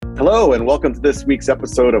Hello, and welcome to this week's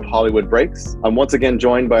episode of Hollywood Breaks. I'm once again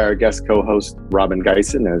joined by our guest co-host, Robin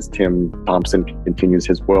Geisen, as Tim Thompson continues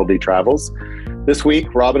his worldly travels. This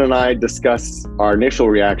week, Robin and I discuss our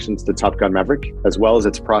initial reactions to Top Gun Maverick, as well as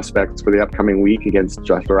its prospects for the upcoming week against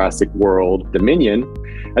Jurassic World Dominion.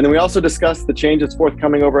 And then we also discuss the changes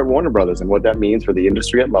forthcoming over at Warner Brothers and what that means for the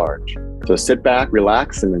industry at large. So sit back,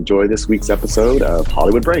 relax, and enjoy this week's episode of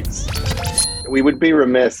Hollywood Breaks. We would be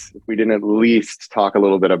remiss if we didn't at least talk a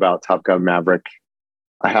little bit about Top Gun Maverick.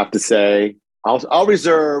 I have to say, I'll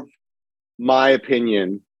reserve my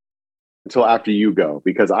opinion until after you go,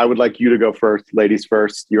 because I would like you to go first. Ladies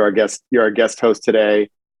first. You're our guest host today.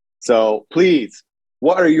 So please,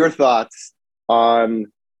 what are your thoughts on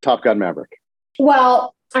Top Gun Maverick?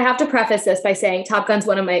 Well, I have to preface this by saying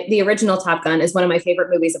the original Top Gun is one of my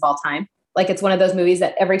favorite movies of all time. Like, it's one of those movies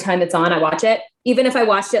that every time it's on, I watch it. Even if I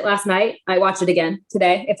watched it last night, I watch it again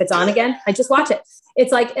today. If it's on again, I just watch it.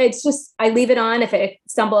 It's just, I leave it on if I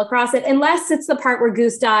stumble across it. Unless it's the part where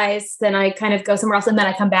Goose dies, then I kind of go somewhere else and then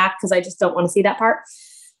I come back because I just don't want to see that part.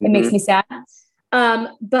 It makes me sad.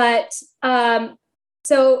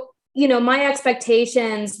 So, my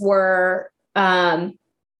expectations were,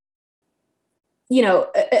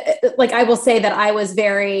 I will say that I was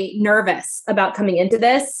very nervous about coming into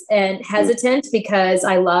this and hesitant because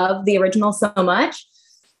I love the original so much.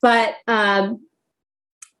 But I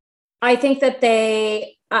think that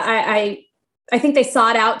I think they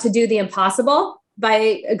sought out to do the impossible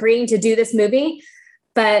by agreeing to do this movie.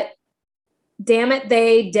 But damn it,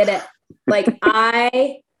 they did it. Like,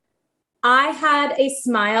 I had a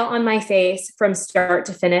smile on my face from start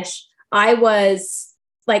to finish. I was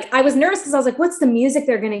nervous because I was like, what's the music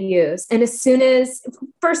they're going to use? And as soon as,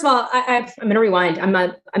 first of all, I'm going to rewind. I'm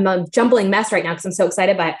a jumbling mess right now because I'm so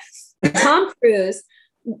excited by it. Tom Cruise,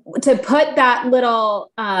 to put that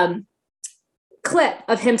little clip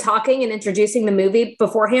of him talking and introducing the movie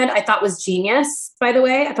beforehand, I thought was genius, by the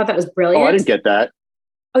way. I thought that was brilliant. Oh, I didn't get that.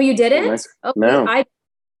 Oh, you didn't? Nice. Okay. No.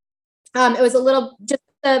 It was a little, just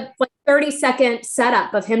a 30-second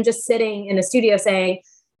setup of him just sitting in a studio saying,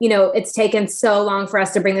 it's taken so long for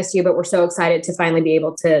us to bring this to you, but we're so excited to finally be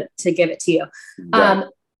able to give it to you. Right.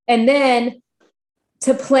 And then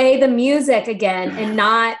to play the music again and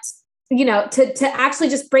not, to actually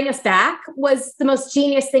just bring us back was the most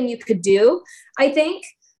genius thing you could do. I think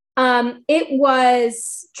it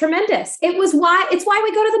was tremendous. It's why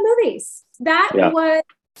we go to the movies.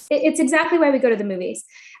 It's exactly why we go to the movies.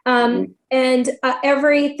 And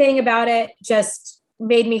everything about it just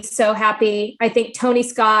made me so happy. I think Tony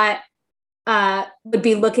Scott would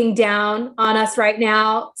be looking down on us right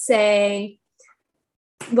now saying,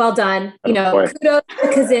 well done. Kudos to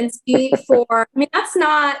Kaczynski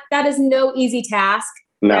that is no easy task,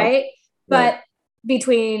 no. Right? No. But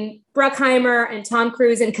between Bruckheimer and Tom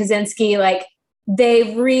Cruise and Kaczynski,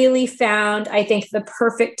 they really found, I think, the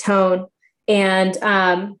perfect tone. And,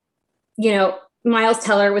 Miles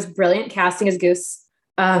Teller was brilliant casting as Goose,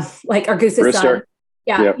 our Goose's Brewster. Son.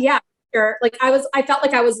 Yeah, sure. I felt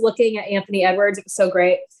like I was looking at Anthony Edwards. It was so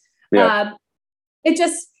great. Yep.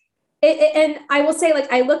 And I will say,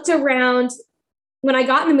 I looked around when I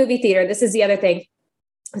got in the movie theater. This is the other thing.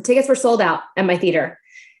 The tickets were sold out at my theater.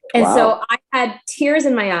 And So I had tears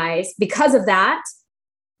in my eyes because of that.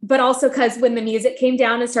 But also because when the music came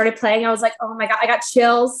down and started playing, I was like, oh my God, I got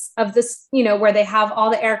chills of this, where they have all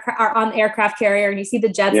the aircraft are on the aircraft carrier and you see the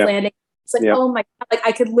jets landing. It's like, oh my God,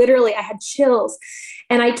 I had chills.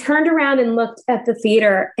 And I turned around and looked at the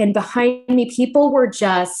theater, and behind me, people were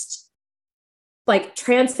just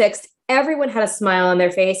transfixed. Everyone had a smile on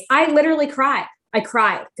their face. I literally cried. I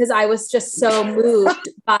cried because I was just so moved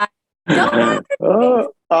by. No,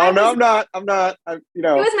 I'm not. It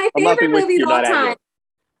was my favorite movie of all time.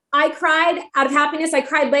 I cried out of happiness. I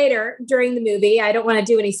cried later during the movie. I don't want to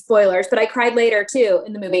do any spoilers, but I cried later too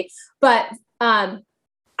in the movie. But I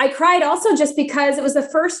cried also just because it was the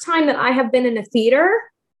first time that I have been in a theater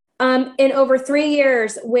in over 3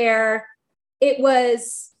 years where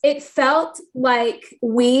it felt like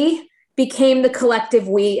we became the collective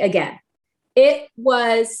we again. It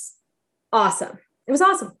was awesome. It was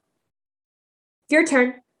awesome. Your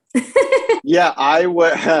turn. Yeah,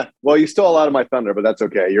 well, you stole a lot of my thunder, but that's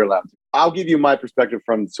okay. You're allowed to. I'll give you my perspective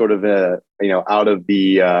from sort of out of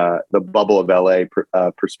the bubble of LA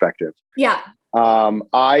perspective. Yeah.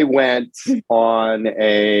 I went on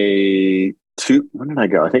when did I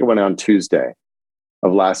go? I think I went on Tuesday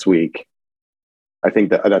of last week. I think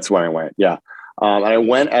that's when I went. Yeah. And I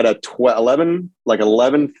went at a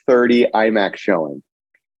 11:30 IMAX showing.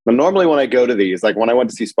 But normally when I go to these, when I went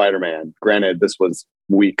to see Spider-Man, granted, this was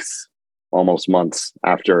weeks, almost months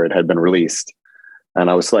after it had been released. And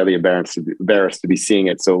I was slightly embarrassed to be seeing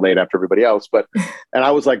it so late after everybody else. And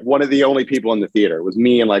I was like one of the only people in the theater. It was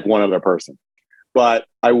me and like one other person. But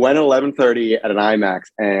I went at 11:30 at an IMAX,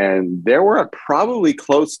 and there were probably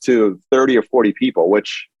close to 30 or 40 people,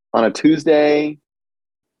 which on a Tuesday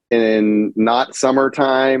in not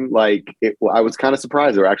summertime, I was kind of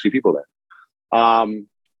surprised there were actually people there.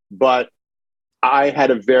 But I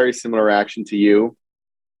had a very similar reaction to you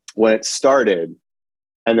when it started,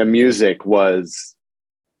 and the music was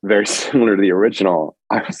very similar to the original.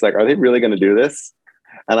 I was like, are they really going to do this?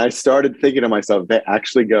 And I started thinking to myself, if they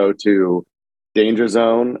actually go to Danger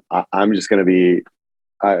Zone, I'm just going to be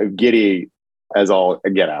giddy as all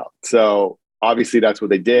get out. So obviously that's what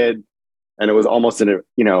they did. And it was almost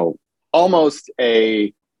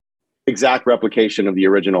a exact replication of the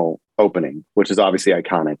original opening, which is obviously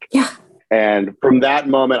iconic. Yeah. And from that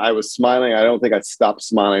moment, I was smiling. I don't think I stopped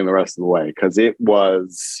smiling the rest of the way, because it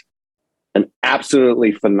was an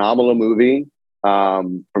absolutely phenomenal movie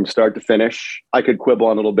from start to finish. I could quibble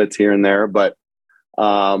on little bits here and there, but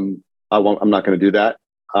I'm not going to do that.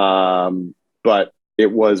 But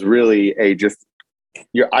it was really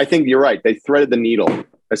I think you're right. They threaded the needle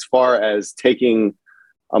as far as taking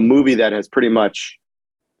a movie that has pretty much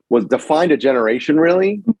defined a generation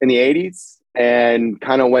really in the 80s and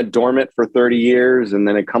kind of went dormant for 30 years. And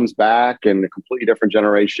then it comes back in a completely different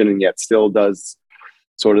generation, and yet still does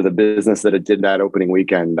sort of the business that it did that opening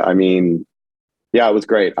weekend. I mean, yeah, it was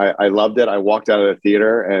great. I loved it. I walked out of the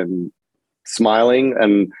theater and smiling,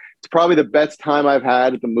 and it's probably the best time I've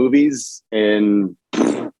had at the movies in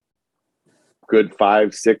good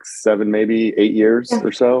 5, 6, 7, maybe 8 years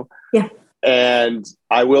or so. Yeah. And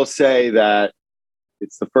I will say that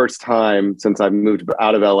it's the first time since I moved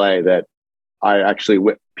out of LA that I actually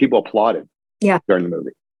people applauded during the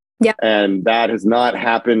movie. Yeah. And that has not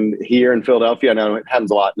happened here in Philadelphia. I know it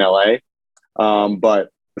happens a lot in LA, but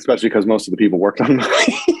especially because most of the people worked on the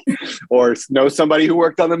movie or know somebody who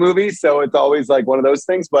worked on the movie. So it's always like one of those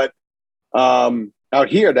things. But out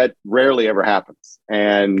here, that rarely ever happens.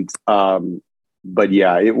 And but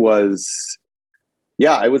yeah, it was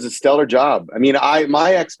a stellar job. I mean,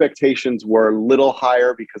 my expectations were a little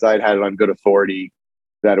higher because I'd had it on good authority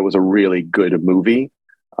that it was a really good movie.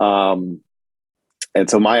 And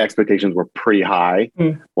so my expectations were pretty high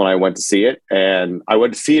when I went to see it. And I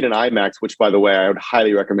went to see it in IMAX, which, by the way, I would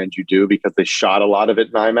highly recommend you do, because they shot a lot of it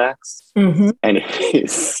in IMAX. Mm-hmm. And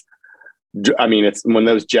it's when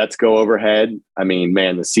those jets go overhead, I mean,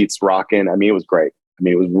 man, the seats rocking. I mean, it was great. I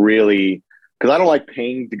mean, it was really, because I don't like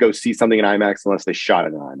paying to go see something in IMAX unless they shot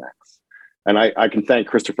it in IMAX. And I can thank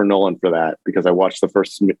Christopher Nolan for that, because I watched the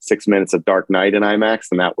first 6 minutes of Dark Knight in IMAX,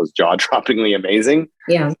 and that was jaw-droppingly amazing.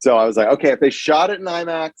 Yeah. So I was like, okay, if they shot it in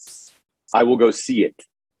IMAX, I will go see it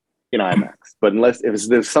in IMAX. But if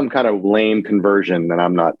there's some kind of lame conversion, then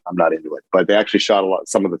I'm not into it. But they actually shot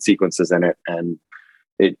some of the sequences in it, and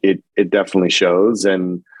it definitely shows.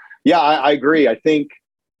 And yeah, I agree. I think,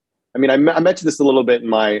 I mean, I mentioned this a little bit in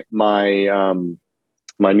my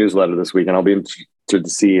newsletter this week, and I'll be interested to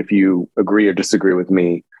see if you agree or disagree with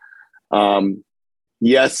me.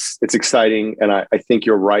 Yes, it's exciting. And I think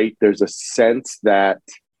you're right. There's a sense that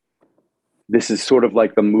this is sort of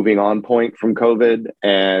like the moving on point from COVID.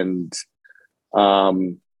 And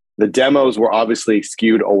the demos were obviously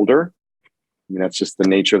skewed older. I mean, that's just the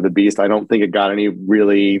nature of the beast. I don't think it got any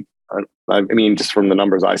really, I mean, just from the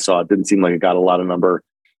numbers I saw, it didn't seem like it got a lot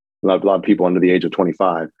of people under the age of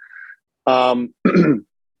 25.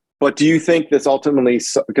 But do you think this ultimately,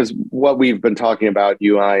 because what we've been talking about,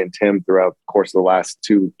 you, I, and Tim, throughout the course of the last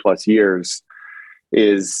 2+ years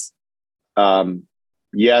is,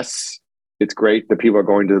 yes, it's great that people are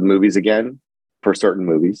going to the movies again for certain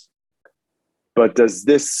movies. But does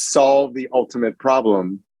this solve the ultimate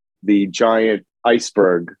problem, the giant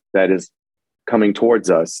iceberg that is coming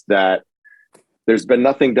towards us, that there's been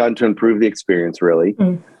nothing done to improve the experience, really?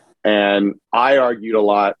 Mm. And I argued a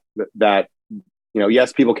lot that,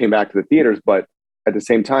 yes, people came back to the theaters, but at the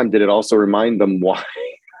same time, did it also remind them why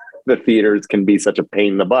the theaters can be such a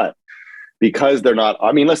pain in the butt? Because they're not,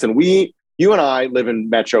 I mean, listen, you and I live in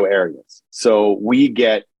metro areas. So we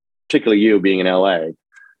get, particularly you being in LA,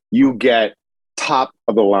 you get top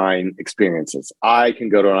of the line experiences. I can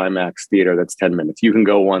go to an IMAX theater that's 10 minutes. You can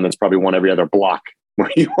go one that's probably one every other block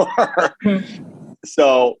where you are. Mm-hmm.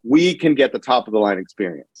 So we can get the top of the line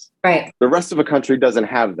experience. Right. The rest of the country doesn't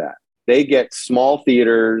have that. They get small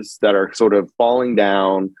theaters that are sort of falling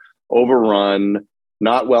down, overrun,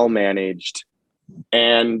 not well managed.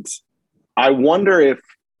 And I wonder if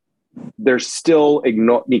they're still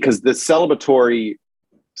ignored, because the celebratory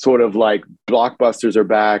sort of like blockbusters are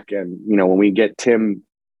back. And, when we get Tim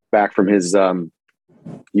back from his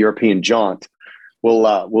European jaunt,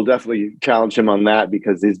 we'll definitely challenge him on that,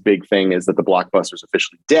 because his big thing is that the blockbuster is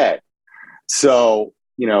officially dead. So,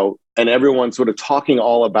 and everyone's sort of talking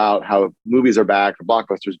all about how movies are back, the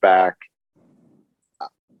blockbuster's back.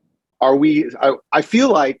 I feel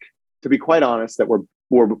like, to be quite honest, that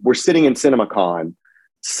we're sitting in CinemaCon,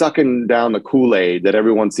 sucking down the Kool-Aid that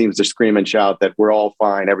everyone seems to scream and shout that we're all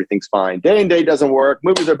fine, everything's fine. Day and date doesn't work,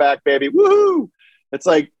 movies are back, baby, woohoo! It's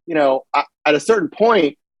like, at a certain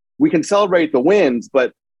point, we can celebrate the wins,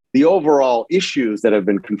 but the overall issues that have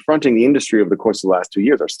been confronting the industry over the course of the last 2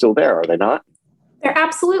 years are still there, are they not? They're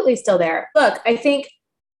absolutely still there. Look, I think,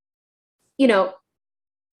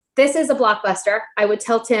 this is a blockbuster. I would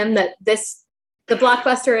tell Tim that the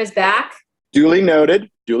blockbuster is back. Duly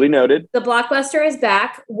noted. The blockbuster is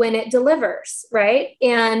back when it delivers, right?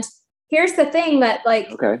 And here's the thing that,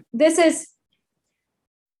 this is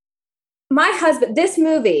my husband. This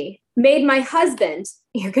movie made my husband,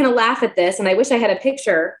 you're going to laugh at this, and I wish I had a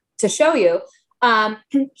picture to show you.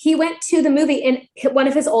 He went to the movie in one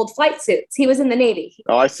of his old flight suits. He was in the Navy.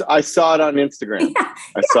 Oh, I saw it on Instagram.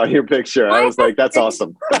 I saw your picture. I was like, that's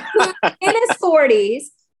awesome. In his 40s,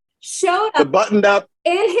 showed up the buttoned up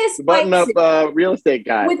real estate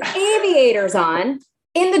guy with aviators on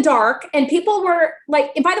in the dark, and people were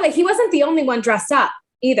like, and by the way, he wasn't the only one dressed up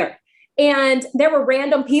either. And there were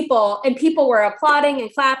random people, and people were applauding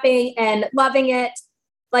and clapping and loving it.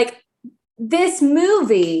 Like, this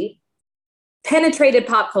movie penetrated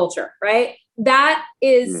pop culture, right? That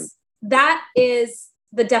is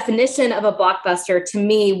the definition of a blockbuster to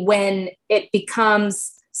me, when it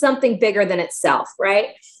becomes something bigger than itself, right?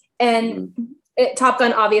 And Top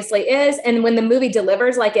Gun obviously is. And when the movie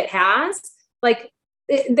delivers like it has,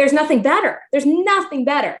 there's nothing better. There's nothing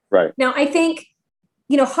better. Right. Now, I think,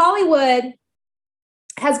 Hollywood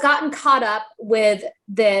has gotten caught up with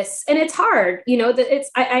this, and it's hard,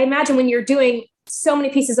 I imagine when you're doing so many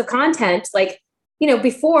pieces of content,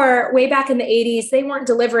 before, way back in the 80s, they weren't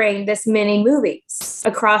delivering this many movies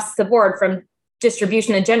across the board from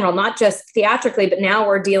distribution in general, not just theatrically, but now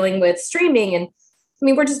we're dealing with streaming, and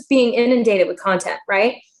we're just being inundated with content,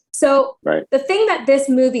 right? So The thing that this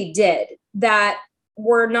movie did that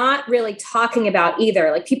we're not really talking about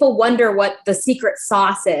either, people wonder what the secret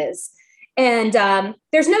sauce is. And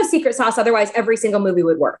there's no secret sauce, otherwise every single movie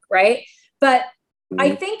would work, right? But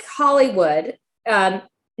I think Hollywood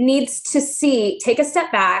needs to take a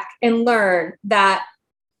step back and learn that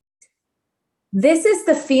this is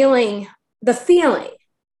the feeling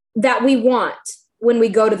that we want when we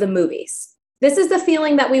go to the movies. This is the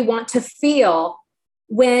feeling that we want to feel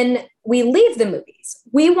when we leave the movies.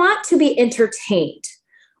 We want to be entertained.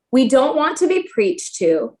 We don't want to be preached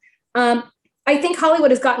to. I think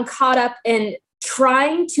Hollywood has gotten caught up in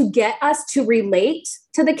trying to get us to relate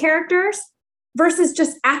to the characters versus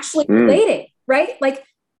just actually relating, right?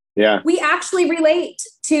 We actually relate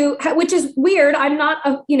to, which is weird. I'm not,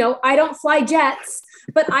 I don't fly jets,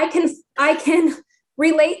 but I can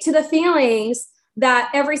relate to the feelings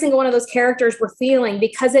that every single one of those characters were feeling,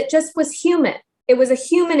 because it just was human. It was a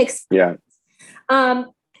human experience. Yeah.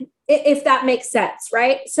 If that makes sense,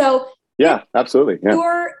 right? So yeah, absolutely. Yeah.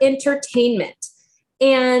 Pure entertainment.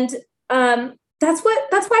 And that's why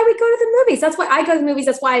we go to the movies. That's why I go to the movies.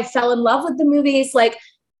 That's why I fell in love with the movies.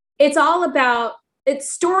 It's all about,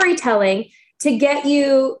 it's storytelling to get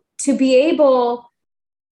you to be able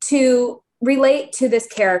to relate to this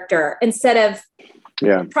character instead of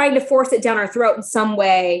trying to force it down our throat in some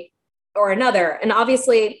way or another. And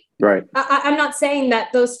obviously, I'm not saying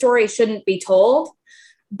that those stories shouldn't be told,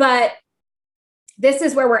 but this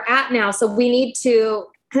is where we're at now. So we need to,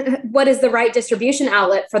 what is the right distribution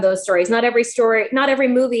outlet for those stories? Not every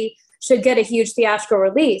movie should get a huge theatrical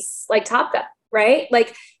release like Top Gun, right?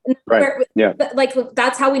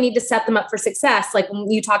 That's how we need to set them up for success. Like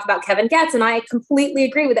when you talk about Kevin Getz, and I completely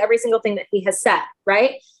agree with every single thing that he has said,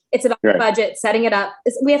 right? It's about the budget, setting it up.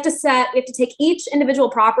 We have to take each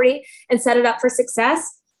individual property and set it up for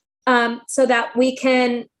success, so that we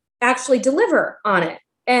can actually deliver on it.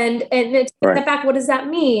 And to step back, what does that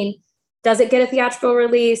mean? Does it get a theatrical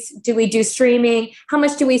release? Do we do streaming? How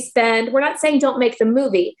much do we spend? We're not saying don't make the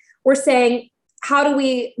movie. We're saying, how do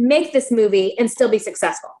we make this movie and still be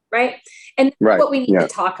successful, right? And that's what we need to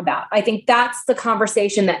talk about. I think that's the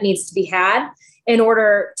conversation that needs to be had in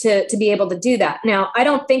order to be able to do that. Now, I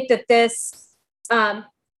don't think that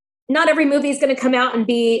not every movie is going to come out and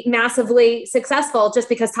be massively successful just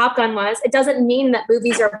because Top Gun was. It doesn't mean that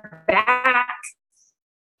movies are back.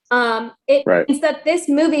 It means that this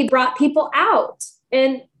movie brought people out,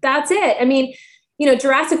 and that's it. I mean,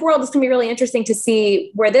 Jurassic World is going to be really interesting to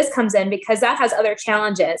see where this comes in, because that has other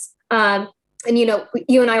challenges. And,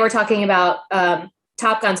 you and I were talking about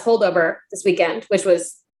Top Gun's Holdover this weekend, which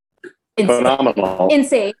was phenomenal.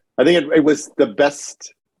 Insane. I think it was the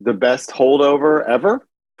best holdover ever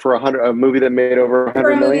for a movie that made over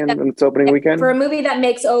 100 million in its opening weekend. For a movie that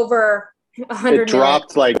makes over 100 it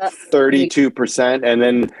dropped like 32%. And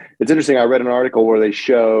then it's interesting, I read an article where they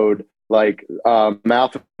showed like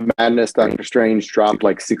Mouth of Madness, Doctor Strange dropped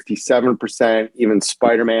like 67%. Even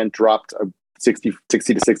Spider-Man dropped 60 to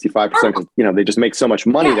 65% because they just make so much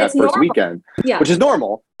money that first weekend, which is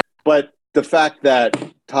normal. But the fact that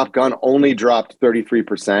Top Gun only dropped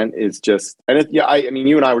 33% is just, and I mean,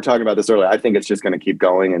 you and I were talking about this earlier. I think it's just going to keep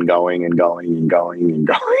going and going and going and going and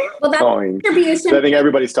going. Well, that's distribution. So I think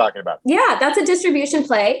everybody's talking about it. Yeah, that's a distribution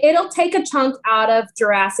play. It'll take a chunk out of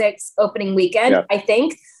Jurassic's opening weekend, I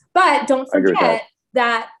think. But don't forget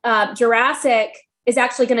that Jurassic is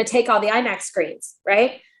actually going to take all the IMAX screens,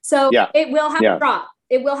 right? So it will have a drop.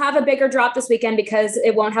 It will have a bigger drop this weekend because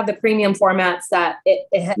it won't have the premium formats that it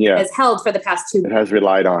has held for the past 2 weeks. It has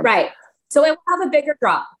relied on. Right. So it will have a bigger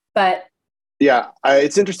drop, but. Yeah.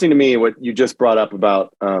 It's interesting to me what you just brought up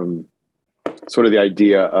about sort of the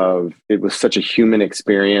idea of it was such a human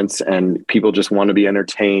experience and people just want to be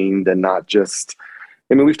entertained and not just,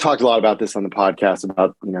 I mean, we've talked a lot about this on the podcast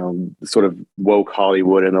about, sort of woke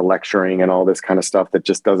Hollywood and the lecturing and all this kind of stuff that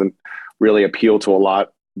just doesn't really appeal to a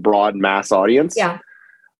broad mass audience. Yeah.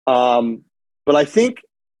 But I think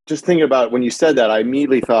just thinking about when you said that, I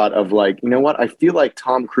immediately thought of like, you know what? I feel like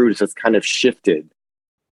Tom Cruise has kind of shifted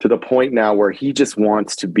to the point now where he just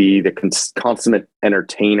wants to be the consummate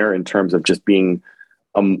entertainer in terms of just being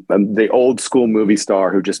the old school movie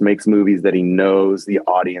star who just makes movies that he knows the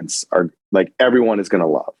audience are like, everyone is going to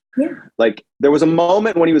love. Yeah. Like there was a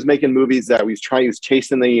moment when he was making movies that he was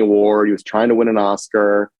chasing the award. He was trying to win an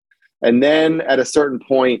Oscar. And then at a certain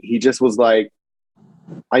point, he just was like,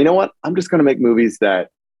 you know what? I'm just going to make movies that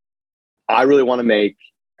I really want to make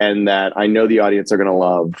and that I know the audience are going to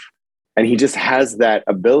love. And he just has that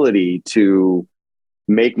ability to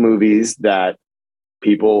make movies that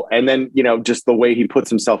people, and then, just the way he puts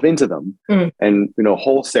himself into them and,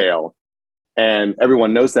 wholesale. And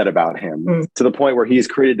everyone knows that about him to the point where he's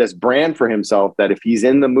created this brand for himself that if he's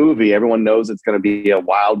in the movie, everyone knows it's going to be a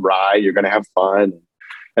wild ride. You're going to have fun.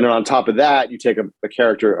 And then on top of that, you take a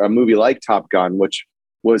movie like Top Gun, which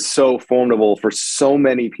was so formidable for so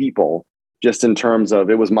many people, just in terms of,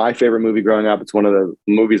 it was my favorite movie growing up. It's one of the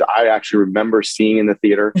movies I actually remember seeing in the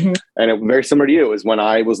theater. Mm-hmm. And it, very similar to you, is when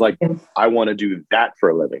I was like, I want to do that for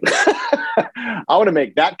a living. I want to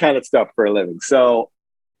make that kind of stuff for a living. So,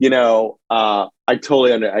 I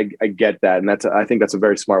totally I get that. And I think that's a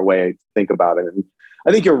very smart way to think about it. And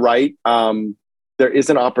I think you're right. There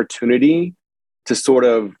is an opportunity to sort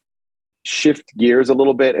of shift gears a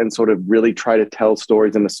little bit and sort of really try to tell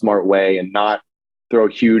stories in a smart way and not throw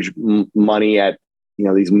huge money at,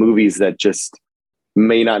 these movies that just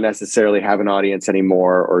may not necessarily have an audience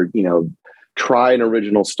anymore, or, try an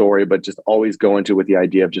original story, but just always go into it with the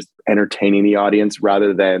idea of just entertaining the audience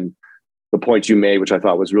rather than the point you made, which I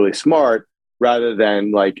thought was really smart, rather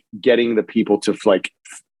than like getting the people to like,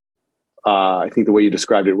 I think the way you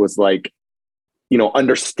described it was like,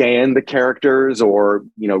 understand the characters or,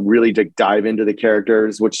 really dive into the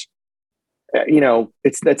characters, which,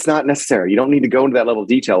 that's not necessary. You don't need to go into that level of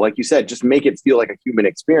detail. Like you said, just make it feel like a human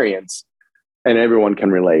experience and everyone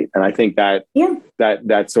can relate. And I think that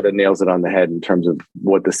sort of nails it on the head in terms of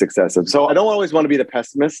what the success of. So I don't always want to be the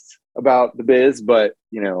pessimist about the biz, but,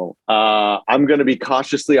 I'm going to be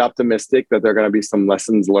cautiously optimistic that there are going to be some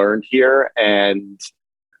lessons learned here. And,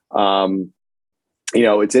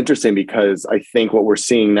 it's interesting because I think what we're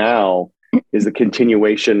seeing now is a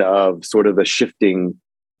continuation of sort of the shifting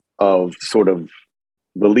of sort of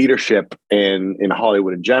the leadership in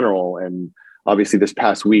Hollywood in general. And obviously this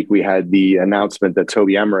past week, we had the announcement that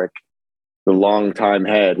Toby Emmerich, the longtime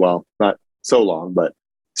head, well, not so long, but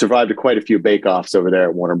survived quite a few bake-offs over there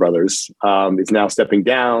at Warner Brothers, is now stepping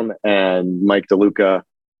down. And Mike DeLuca,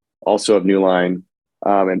 also of New Line,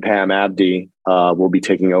 and Pam Abdi will be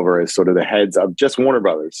taking over as sort of the heads of just Warner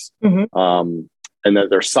Brothers. Mm-hmm. And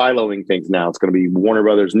that they're siloing things now. It's going to be Warner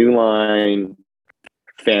Brothers New Line,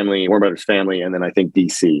 Warner Brothers Family, and then I think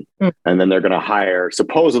DC. Mm. And then they're going to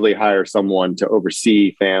supposedly hire someone to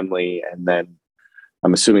oversee Family. And then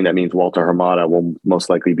I'm assuming that means Walter Hamada will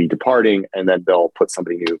most likely be departing. And then they'll put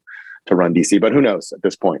somebody new to run DC. But who knows at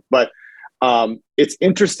this point? But it's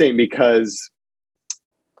interesting because,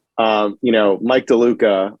 Mike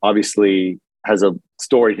DeLuca obviously has a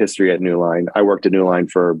storied history at New Line. I worked at New Line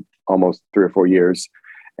for almost 3 or 4 years.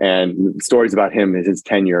 And stories about him and his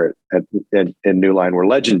tenure in New Line were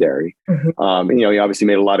legendary. And, he obviously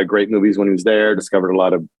made a lot of great movies when he was there, discovered a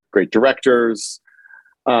lot of great directors.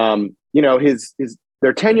 Their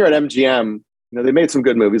tenure at MGM, they made some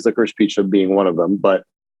good movies, Licorice Pizza being one of them, but,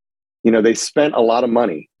 they spent a lot of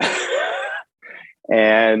money.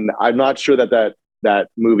 And I'm not sure that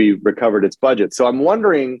movie recovered its budget. So I'm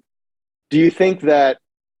wondering, do you think that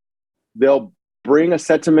they'll bring a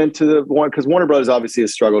sentiment to the one? Because Warner Brothers obviously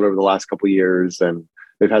has struggled over the last couple of years, and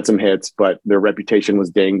they've had some hits, but their reputation was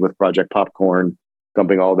dinged with Project Popcorn,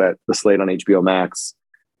 dumping all the slate on HBO Max.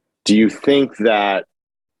 Do you think that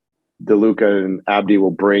DeLuca and Abdi will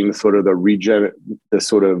bring sort of the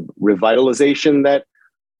sort of revitalization that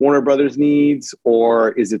Warner Brothers needs,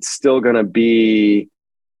 or is it still going to be,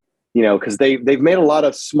 because they've made a lot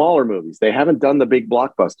of smaller movies. They haven't done the big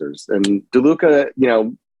blockbusters, and DeLuca,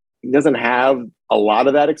 he doesn't have a lot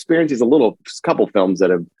of that experience. He's a couple films that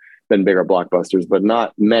have been bigger blockbusters, but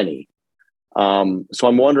not many. So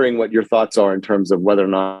I'm wondering what your thoughts are in terms of whether or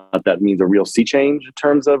not that means a real sea change in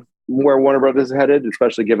terms of where Warner Brothers is headed,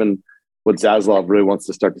 especially given what Zaslav really wants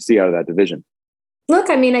to start to see out of that division. Look,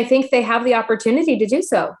 I think they have the opportunity to do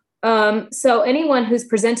so. So anyone who's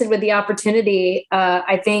presented with the opportunity,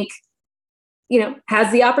 I think,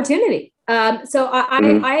 has the opportunity. I'm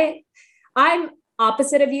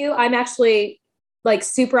opposite of you. I'm actually like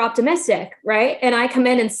super optimistic, right? And I come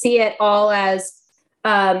in and see it all as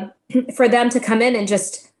for them to come in and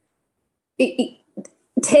just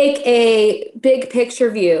take a big picture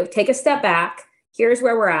view, take a step back. Here's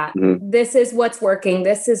where we're at. This is what's working.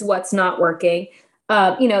 This is what's not working.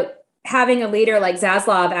 Having a leader like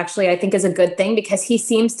Zaslav actually, I think, is a good thing because he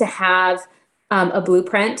seems to have a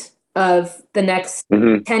blueprint of the next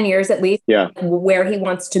 10 years at least, where he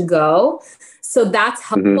wants to go. So that's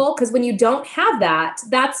helpful because when you don't have that,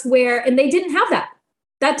 that's where, and they didn't have that.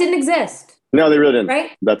 That didn't exist. No, they really didn't.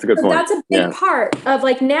 Right? That's a good point. That's a big part of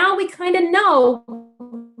like, now we kind of know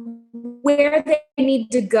where they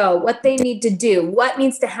need to go, what they need to do, what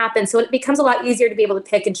needs to happen. So it becomes a lot easier to be able to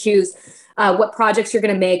pick and choose what projects you're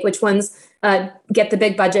going to make, which ones get the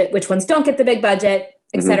big budget, which ones don't get the big budget,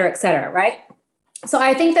 et cetera, right? So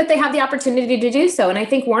I think that they have the opportunity to do so. And I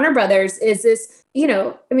think Warner Brothers is this,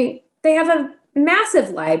 they have a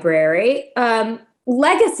massive library,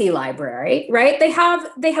 legacy library, right? They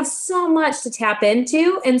have so much to tap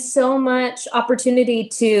into and so much opportunity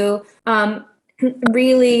to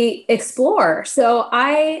really explore. So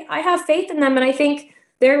I have faith in them, and I think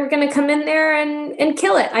they're going to come in there and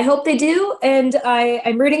kill it. I hope they do. And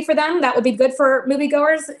I'm rooting for them. That would be good for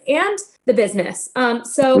moviegoers and the business.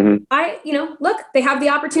 Look, they have the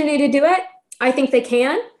opportunity to do it. I think they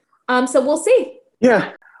can. So we'll see.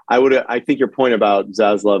 Yeah, I think your point about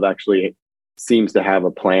Zaslav actually seems to have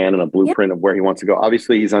a plan and a blueprint of where he wants to go.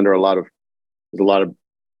 Obviously, he's under there's a lot of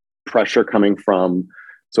pressure coming from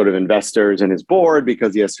sort of investors and his board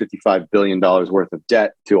because he has $55 billion worth of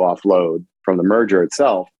debt to offload from the merger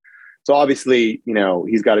itself. So obviously,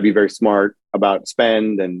 he's got to be very smart about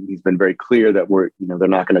spend, and he's been very clear that they're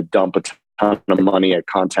not going to dump a ton of money at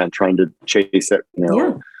content trying to chase it,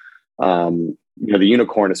 the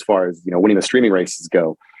unicorn as far as, winning the streaming races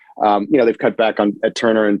go. They've cut back at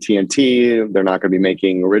Turner and TNT. They're not going to be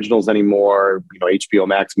making originals anymore. HBO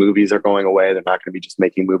Max movies are going away. They're not going to be just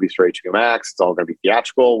making movies for HBO Max. It's all going to be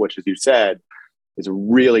theatrical, which, as you said, is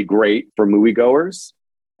really great for moviegoers.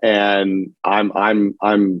 And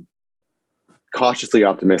I'm cautiously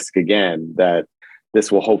optimistic again that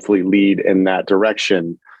this will hopefully lead in that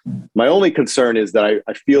direction. My only concern is that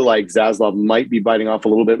I feel like Zaslav might be biting off a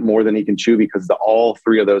little bit more than he can chew because all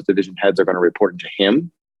three of those division heads are going to report to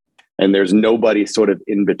him. And there's nobody sort of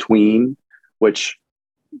in between, which,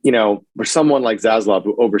 for someone like Zaslav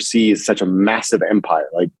who oversees such a massive empire,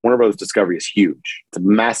 like Warner Brothers Discovery is huge. It's a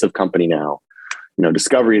massive company now.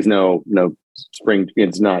 Discovery is no spring.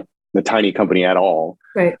 It's not a tiny company at all.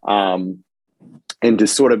 Right. And to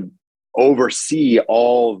sort of oversee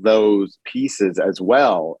all those pieces as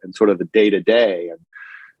well and sort of the day to day. And,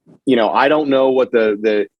 I don't know what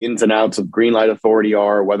the ins and outs of Greenlight Authority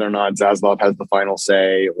are, whether or not Zaslav has the final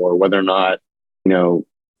say, or whether or not,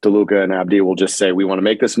 DeLuca and Abdi will just say, we want to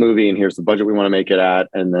make this movie and here's the budget we want to make it at.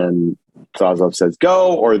 And then Zaslav says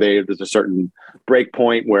go, or there's a certain break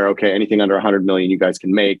point where, okay, anything under 100 million you guys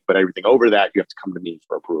can make, but everything over that, you have to come to me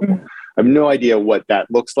for approval. I have no idea what that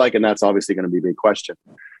looks like. And that's obviously going to be a big question.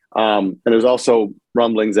 And there's also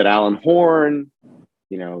rumblings that Alan Horn,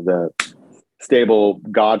 the stable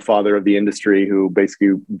godfather of the industry who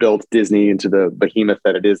basically built Disney into the behemoth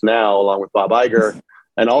that it is now, along with Bob Iger,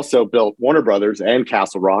 and also built Warner Brothers and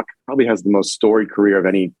Castle Rock, probably has the most storied career of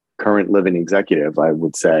any current living executive, I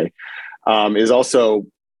would say, is also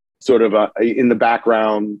sort of in the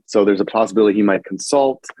background. So there's a possibility he might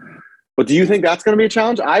consult. But do you think that's going to be a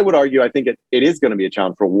challenge? I would argue, I think it is going to be a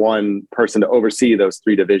challenge for one person to oversee those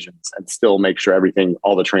three divisions and still make sure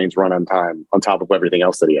all the trains run on time, on top of everything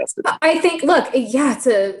else that he has to do. I think, look, yeah,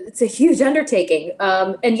 it's a huge undertaking.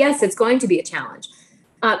 And yes, it's going to be a challenge.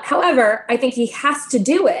 However, I think he has to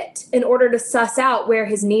do it in order to suss out where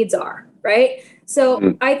his needs are, right?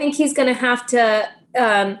 So I think he's going to have to,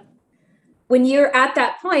 when you're at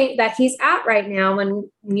that point that he's at right now,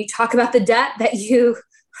 when you talk about the debt that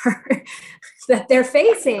that they're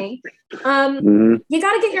facing, you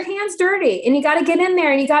got to get your hands dirty and you got to get in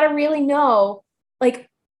there and you got to really know, like,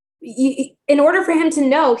 in order for him to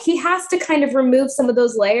know, he has to kind of remove some of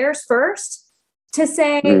those layers first to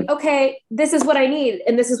say, okay, this is what I need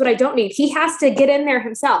and this is what I don't need. He has to get in there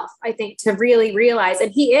himself, I think, to really realize,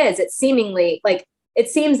 and he is, it seems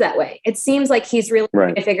that way. It seems like he's really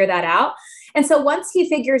trying to figure that out. And so once he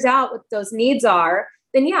figures out what those needs are,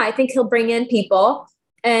 then yeah, I think he'll bring in people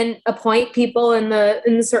and appoint people in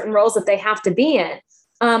the certain roles that they have to be in.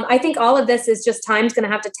 I think all of this is just time's going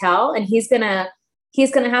to have to tell, and he's going to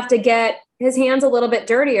have to get his hands a little bit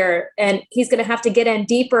dirtier, and he's going to have to get in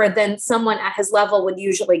deeper than someone at his level would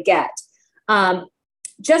usually get,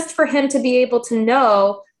 just for him to be able to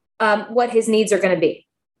know what his needs are going to be.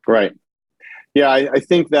 Right. Yeah, I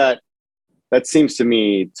think that seems to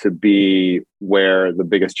me to be where the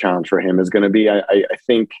biggest challenge for him is going to be. I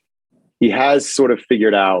think he has sort of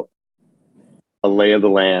figured out a lay of the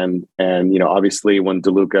land. And, obviously when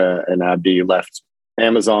DeLuca and Abdi left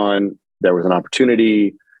Amazon, there was an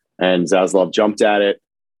opportunity and Zaslav jumped at it.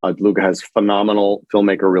 DeLuca has phenomenal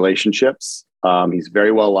filmmaker relationships. He's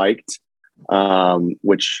very well liked,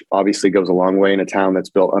 which obviously goes a long way in a town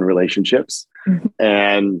that's built on relationships.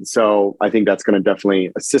 And so I think that's going to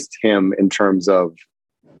definitely assist him in terms of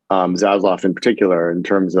Zaslav in particular, in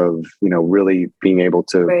terms of, really being able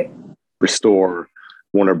to restore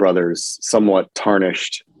Warner Brothers' somewhat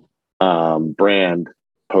tarnished brand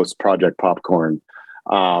post Project Popcorn.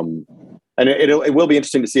 And it will be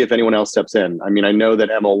interesting to see if anyone else steps in. I mean, I know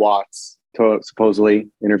that Emma Watts supposedly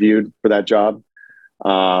interviewed for that job.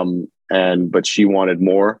 But she wanted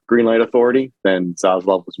more green light authority than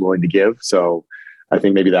Zaslav was willing to give. So I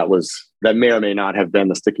think maybe that may or may not have been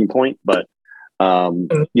the sticking point. But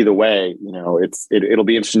either way, it'll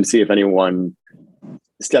be interesting to see if anyone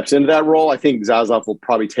steps into that role. I think Zaslav will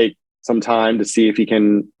probably take some time to see if he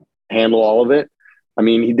can handle all of it. I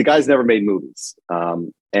mean, the guy's never made movies.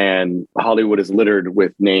 And Hollywood is littered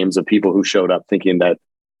with names of people who showed up thinking that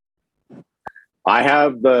I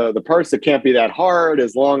have the purse. It can't be that hard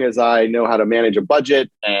as long as I know how to manage a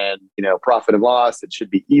budget and, profit and loss. It should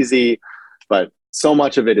be easy. But so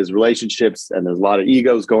much of it is relationships, and there's a lot of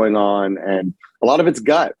egos going on, and a lot of it's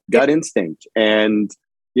gut instinct. And,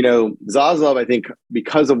 Zaslav, I think,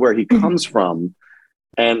 because of where he comes from,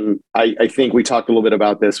 and I think we talked a little bit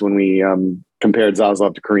about this when we compared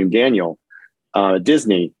Zaslav to Kareem Daniel,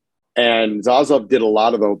 Disney. And Zaslav did a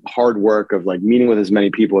lot of the hard work of like meeting with as many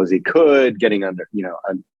people as he could, getting under,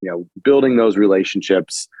 building those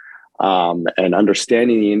relationships and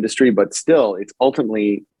understanding the industry. But still, it's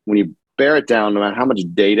ultimately, when you bear it down, no matter how much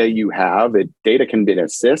data you have, data can be an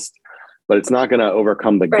assist, but it's not going to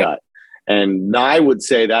overcome the gut. And I would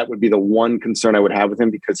say that would be the one concern I would have with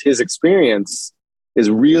him, because his experience is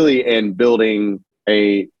really in building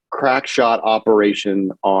a crack shot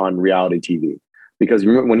operation on reality TV. Because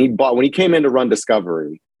when he came in to run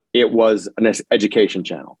Discovery, it was an education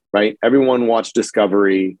channel, right? Everyone watched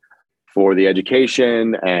Discovery for the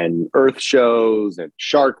education and Earth shows and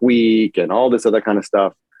Shark Week and all this other kind of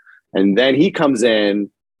stuff. And then he comes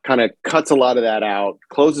in, kind of cuts a lot of that out,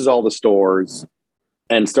 closes all the stores,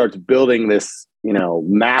 and starts building this,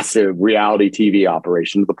 massive reality TV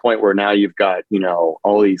operation to the point where now you've got,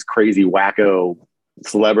 all these crazy wacko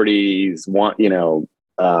celebrities, reality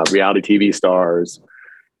TV stars,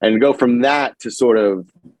 and go from that to sort of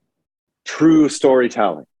true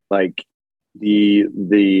storytelling, like the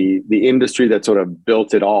industry that sort of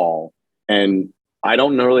built it all. And I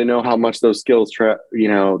don't really know how much those skills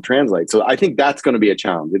translate. So I think that's going to be a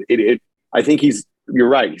challenge. I think you're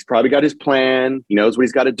right. He's probably got his plan. He knows what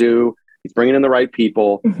he's got to do. He's bringing in the right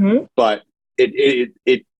people, but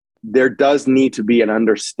there does need to be an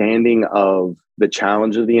understanding of the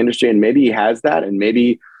challenge of the industry. And maybe he has that. And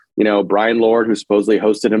maybe, Brian Lord, who supposedly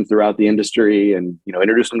hosted him throughout the industry and,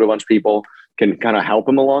 introduced him to a bunch of people, can kind of help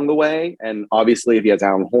him along the way. And obviously if he has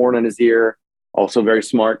Alan Horn in his ear, also very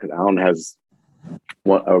smart, because Alan has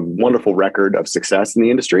a wonderful record of success in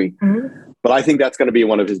the industry. But I think that's going to be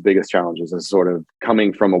one of his biggest challenges, is sort of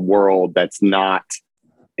coming from a world that's not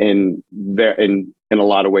in a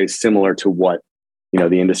lot of ways similar to what,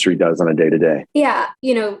 the industry does on a day-to-day. Yeah.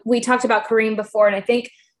 We talked about Kareem before, and I think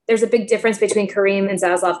there's a big difference between Kareem and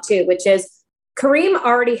Zaslav too, which is Kareem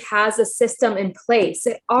already has a system in place.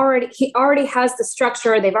 He already has the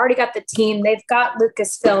structure. They've already got the team. They've got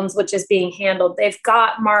Lucasfilms, which is being handled. They've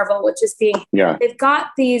got Marvel, which is being, they've got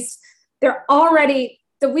these, they're already,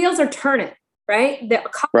 the wheels are turning, right? They're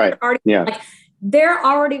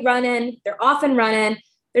already running. They're off and running.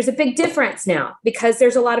 There's a big difference now because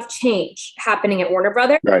there's a lot of change happening at Warner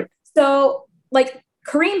Brothers. Right. So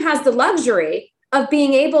Kareem has the luxury of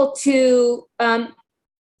being able to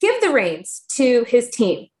give the reins to his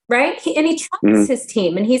team, right? And he trusts his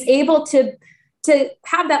team, and he's able to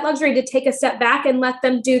have that luxury to take a step back and let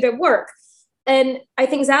them do their work. And I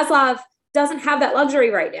think Zaslav doesn't have that luxury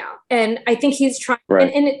right now. And I think he's trying,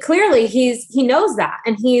 and clearly he knows that,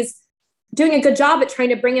 and he's doing a good job at trying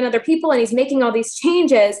to bring in other people, and he's making all these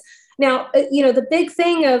changes. Now, the big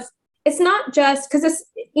thing of, it's not just because this,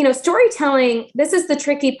 storytelling, this is the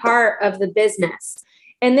tricky part of the business.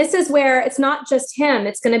 And this is where it's not just him,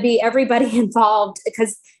 it's going to be everybody involved,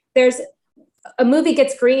 because when a movie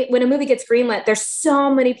gets greenlit, there's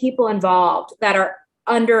so many people involved that are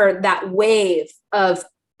under that wave of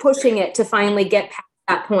pushing it to finally get past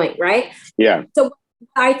that point, right? Yeah. So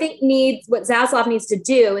I think what Zaslav needs to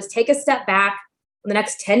do is take a step back in the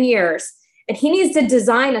next 10 years, and he needs to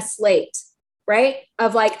design a slate, right?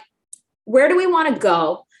 Of where do we want to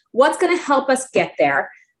go? What's going to help us get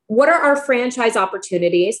there? What are our franchise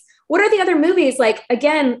opportunities? What are the other movies?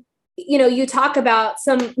 Again, you talk about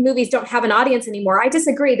some movies don't have an audience anymore. I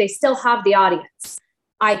disagree. They still have the audience,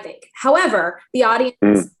 I think. However, the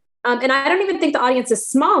audience, and I don't even think the audience is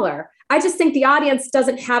smaller. I just think the audience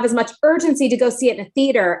doesn't have as much urgency to go see it in a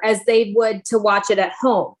theater as they would to watch it at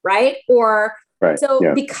home, right?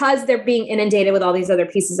 Because they're being inundated with all these other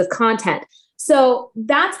pieces of content. So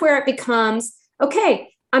that's where it becomes, okay,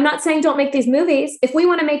 I'm not saying don't make these movies. If we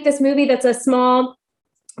want to make this movie that's a small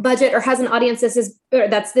budget or has an audience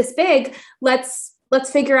that's this big, let's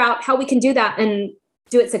figure out how we can do that and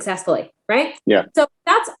do it successfully, right? Yeah. So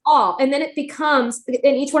that's all. And then it becomes,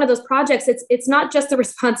 in each one of those projects, it's not just the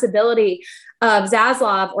responsibility of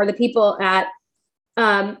Zaslav or the people at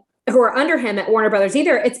who are under him at Warner Brothers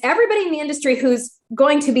either. It's everybody in the industry who's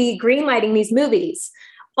going to be greenlighting these movies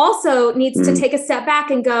also needs to take a step back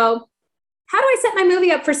and go, how do I set my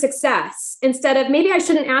movie up for success? Instead of, maybe I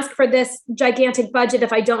shouldn't ask for this gigantic budget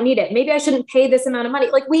if I don't need it. Maybe I shouldn't pay this amount of money.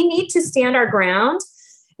 We need to stand our ground.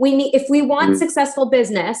 If we want successful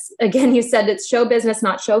business, again, you said it's show business,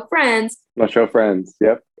 not show friends. Not show friends.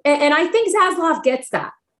 Yep. And I think Zaslav gets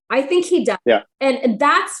that. I think he does. Yeah. And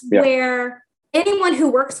that's where anyone who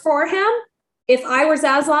works for him, if I were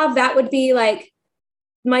Zaslav, that would be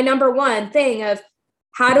my number one thing of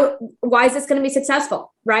why is this going to be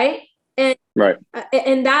successful? Right. And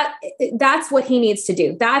that's what he needs to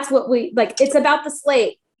do. That's what it's about the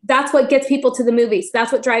slate. That's what gets people to the movies.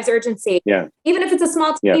 That's what drives urgency. Yeah. Even if it's a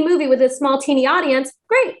small teeny movie with a small teeny audience,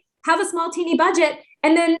 great. Have a small teeny budget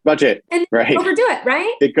and then overdo it,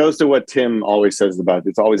 right? It goes to what Tim always says about,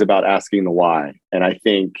 it's always about asking the why. And I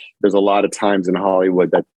think there's a lot of times in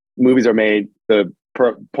Hollywood that movies are made. The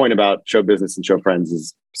point about show business and show friends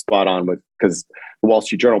is spot on because the Wall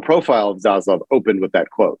Street Journal profile of Zaslav opened with that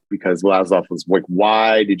quote, because Zaslav was like,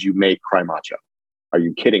 why did you make Cry Macho? Are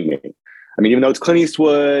you kidding me? I mean, even though it's Clint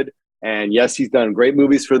Eastwood, and yes, he's done great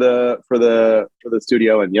movies for the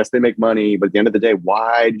studio, and yes, they make money, but at the end of the day,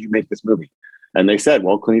 why did you make this movie? And they said,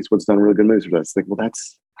 well, Clint Eastwood's done really good movies for us. Well,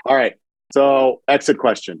 that's all right. So, exit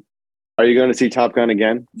question: are you going to see Top Gun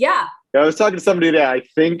again? Yeah. I was talking to somebody today. I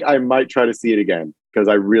think I might try to see it again because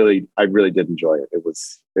I really did enjoy it. It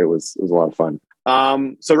was a lot of fun.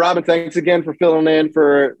 So Robin, thanks again for filling in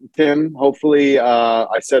for Tim. Hopefully,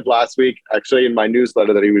 I said last week, actually in my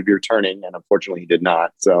newsletter, that he would be returning, and unfortunately he did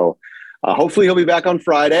not. So hopefully he'll be back on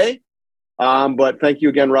Friday. But thank you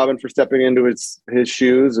again, Robin, for stepping into his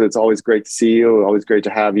shoes. It's always great to see you. Always great to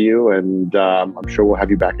have you. And I'm sure we'll have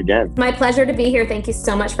you back again. My pleasure to be here. Thank you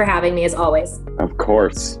so much for having me, as always. Of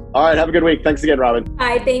course. All right. Have a good week. Thanks again, Robin.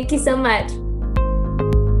 Bye. Thank you so much.